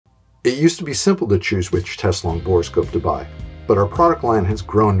It used to be simple to choose which Teslong Borescope to buy, but our product line has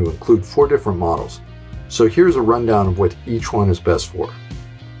grown to include 4 different models. So here's a rundown of what each one is best for.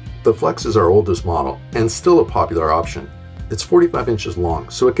 The Flex is our oldest model and still a popular option. It's 45 inches long,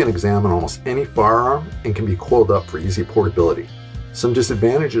 so it can examine almost any firearm and can be coiled up for easy portability. Some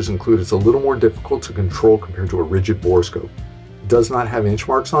disadvantages include it's a little more difficult to control compared to a rigid borescope. It does not have inch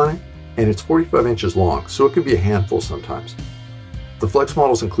marks on it, and it's 45 inches long, so it can be a handful sometimes. The Flex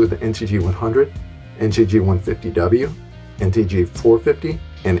models include the NTG 100, NTG 150W, NTG 450,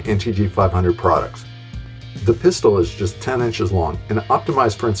 and NTG 500 products. The pistol is just 10 inches long and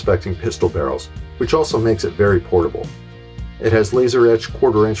optimized for inspecting pistol barrels, which also makes it very portable. It has laser-etched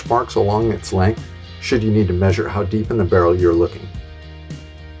quarter-inch marks along its length, should you need to measure how deep in the barrel you're looking.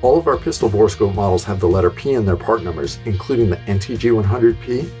 All of our pistol borescope models have the letter P in their part numbers, including the NTG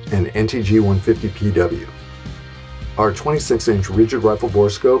 100P and NTG 150PW. Our 26-inch rigid rifle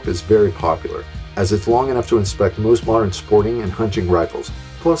borescope is very popular, as it's long enough to inspect most modern sporting and hunting rifles,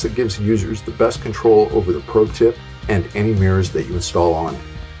 plus it gives users the best control over the probe tip and any mirrors that you install on it.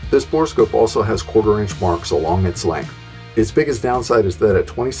 This borescope also has quarter-inch marks along its length. Its biggest downside is that at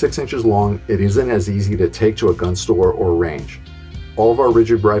 26 inches long, it isn't as easy to take to a gun store or range. All of our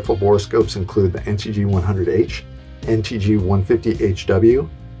rigid rifle borescopes include the NTG 100H, NTG 150HW,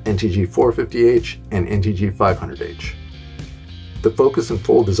 NTG 450H, and NTG 500H. The Focus and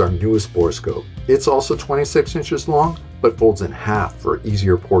Fold is our newest borescope. It's also 26 inches long, but folds in half for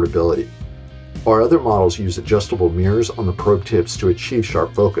easier portability. Our other models use adjustable mirrors on the probe tips to achieve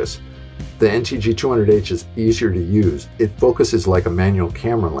sharp focus. The NTG 200H is easier to use. It focuses like a manual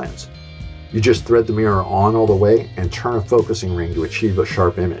camera lens. You just thread the mirror on all the way and turn a focusing ring to achieve a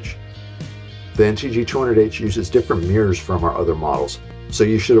sharp image. The NTG 200H uses different mirrors from our other models, so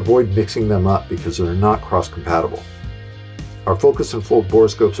you should avoid mixing them up because they're not cross-compatible. Our Focus and Fold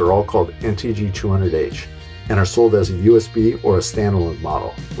borescopes are all called NTG 200H and are sold as a USB or a standalone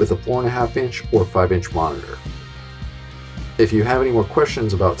model with a 4.5-inch or 5-inch monitor. If you have any more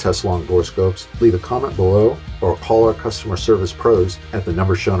questions about Teslong Borescopes, leave a comment below or call our customer service pros at the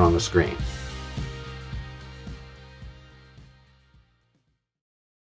number shown on the screen.